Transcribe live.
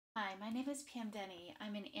Hi, my name is Pam Denny.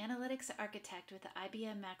 I'm an analytics architect with the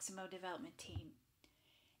IBM Maximo development team.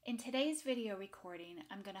 In today's video recording,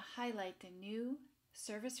 I'm going to highlight the new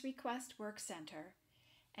Service Request Work Center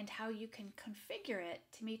and how you can configure it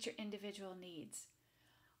to meet your individual needs.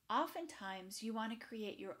 Oftentimes, you want to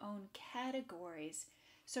create your own categories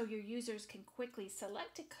so your users can quickly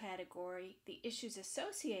select a category, the issues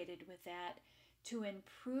associated with that, to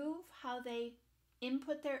improve how they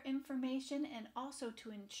input their information and also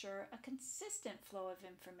to ensure a consistent flow of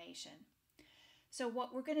information. So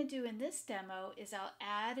what we're going to do in this demo is I'll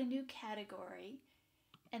add a new category,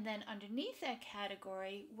 and then underneath that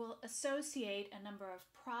category we'll associate a number of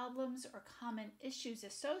problems or common issues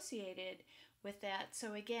associated with that.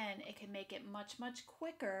 So again, it can make it much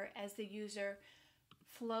quicker as the user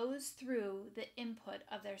flows through the input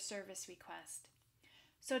of their service request.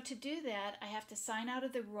 So to do that, I have to sign out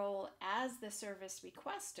of the role as the service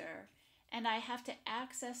requester, and I have to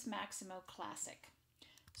access Maximo Classic.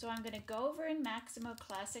 So I'm going to go over in Maximo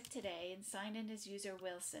Classic today and sign in as user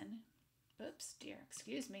Wilson. Oops, dear,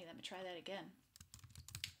 excuse me, let me try that again.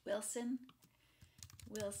 Wilson.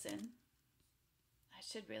 I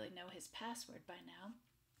should really know his password by now.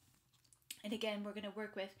 And again, we're going to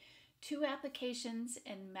work with two applications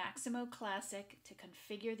in Maximo Classic to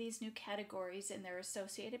configure these new categories and their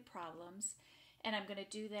associated problems. And I'm going to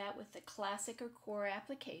do that with the Classic or Core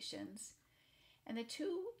applications. And the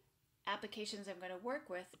two applications I'm going to work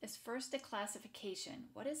with is first a classification.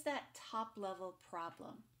 What is that top level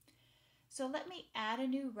problem? So let me add a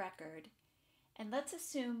new record, and let's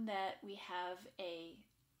assume that we have a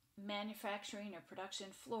manufacturing or production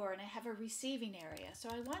floor and I have a receiving area. So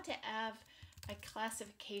I want to have a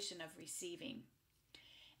classification of receiving.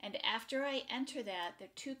 And after I enter that, the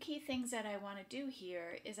two key things that I want to do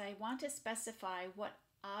here is I want to specify what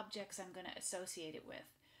objects I'm going to associate it with.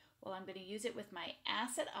 Well, I'm going to use it with my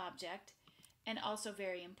asset object and also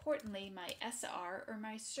very importantly my SR or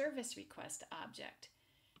my service request object.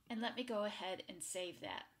 And let me go ahead and save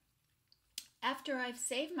that. After I've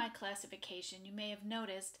saved my classification, you may have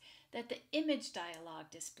noticed that the image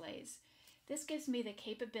dialog displays. This gives me the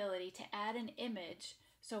capability to add an image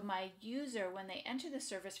so my user, when they enter the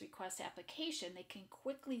service request application, they can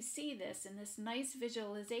quickly see this, and this nice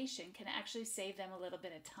visualization can actually save them a little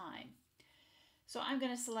bit of time. So I'm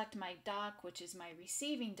going to select my doc, which is my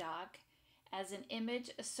receiving doc, as an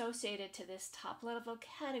image associated to this top level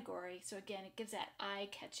category. So again, it gives that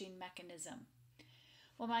eye-catching mechanism.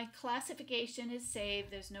 Well, my classification is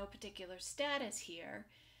saved. There's no particular status here.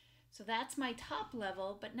 So that's my top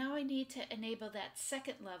level, but now I need to enable that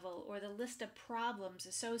second level or the list of problems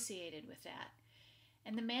associated with that.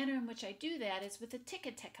 And the manner in which I do that is with the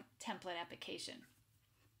ticket template application.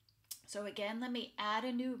 So again, let me add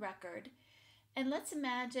a new record. And let's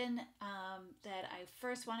imagine that I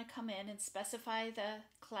first want to come in and specify the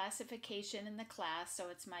classification in the class. So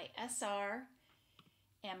it's my SR,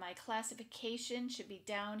 and my classification should be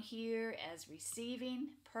down here as receiving.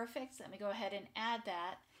 Perfect. So let me go ahead and add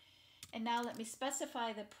that. And now let me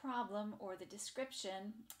specify the problem or the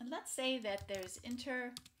description. And let's say that there's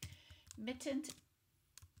intermittent,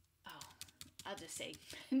 I'll just say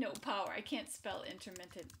no power. I can't spell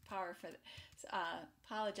intermittent power for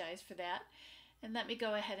apologize for that. And let me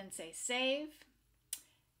go ahead and say save.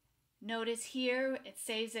 Notice here it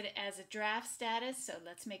saves it as a draft status, so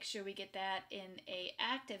let's make sure we get that in a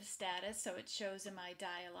active status so it shows in my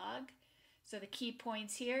dialog. So the key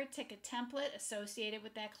points here, ticket template associated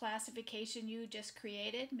with that classification you just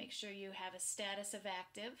created. Make sure you have a status of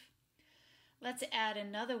active. Let's add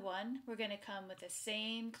another one. We're going to come with the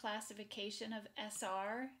same classification of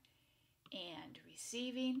SR and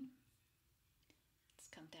receiving. Let's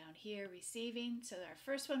come down here, receiving. So our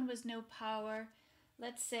first one was no power.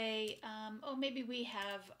 Let's say, maybe we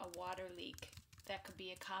have a water leak. That could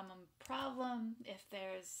be a common problem if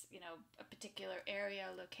there's, a particular area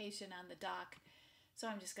or location on the dock. So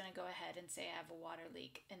I'm just going to go ahead and say I have a water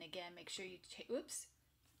leak. And again, make sure you, oops.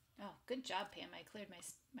 Oh, good job, Pam. I cleared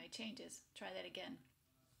my changes. Try that again.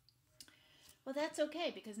 Well, that's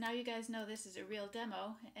okay because now you guys know this is a real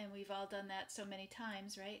demo and we've all done that so many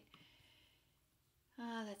times, right?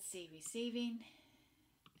 Let's see, receiving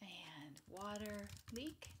and water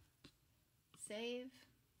leak. Save.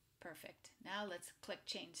 Perfect. Now let's click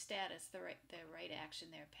change status, the right action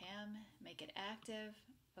there, Pam. Make it active.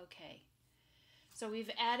 Okay. So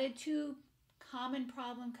we've added two common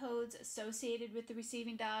problem codes associated with the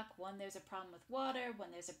receiving dock. One, there's a problem with water.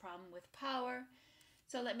 One, there's a problem with power.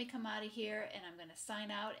 So let me come out of here and I'm going to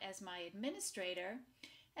sign out as my administrator.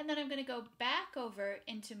 And then I'm going to go back over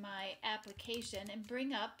into my application and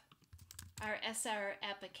bring up our SR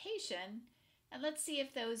application And let's see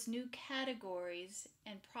if those new categories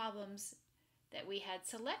and problems that we had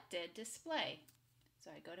selected display. So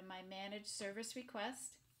I go to my Manage Service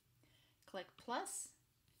Request, click plus.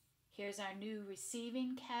 Here's our new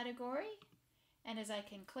receiving category. And as I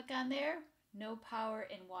can click on there, no power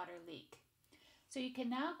and water leak. So you can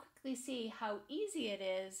now quickly see how easy it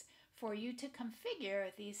is for you to configure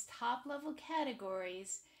these top-level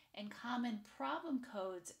categories and common problem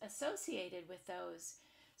codes associated with those.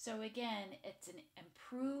 So again, it's an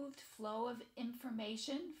improved flow of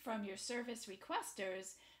information from your service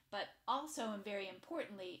requesters, but also, and very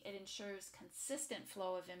importantly, it ensures consistent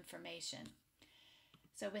flow of information.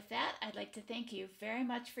 So with that, I'd like to thank you very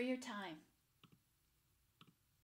much for your time.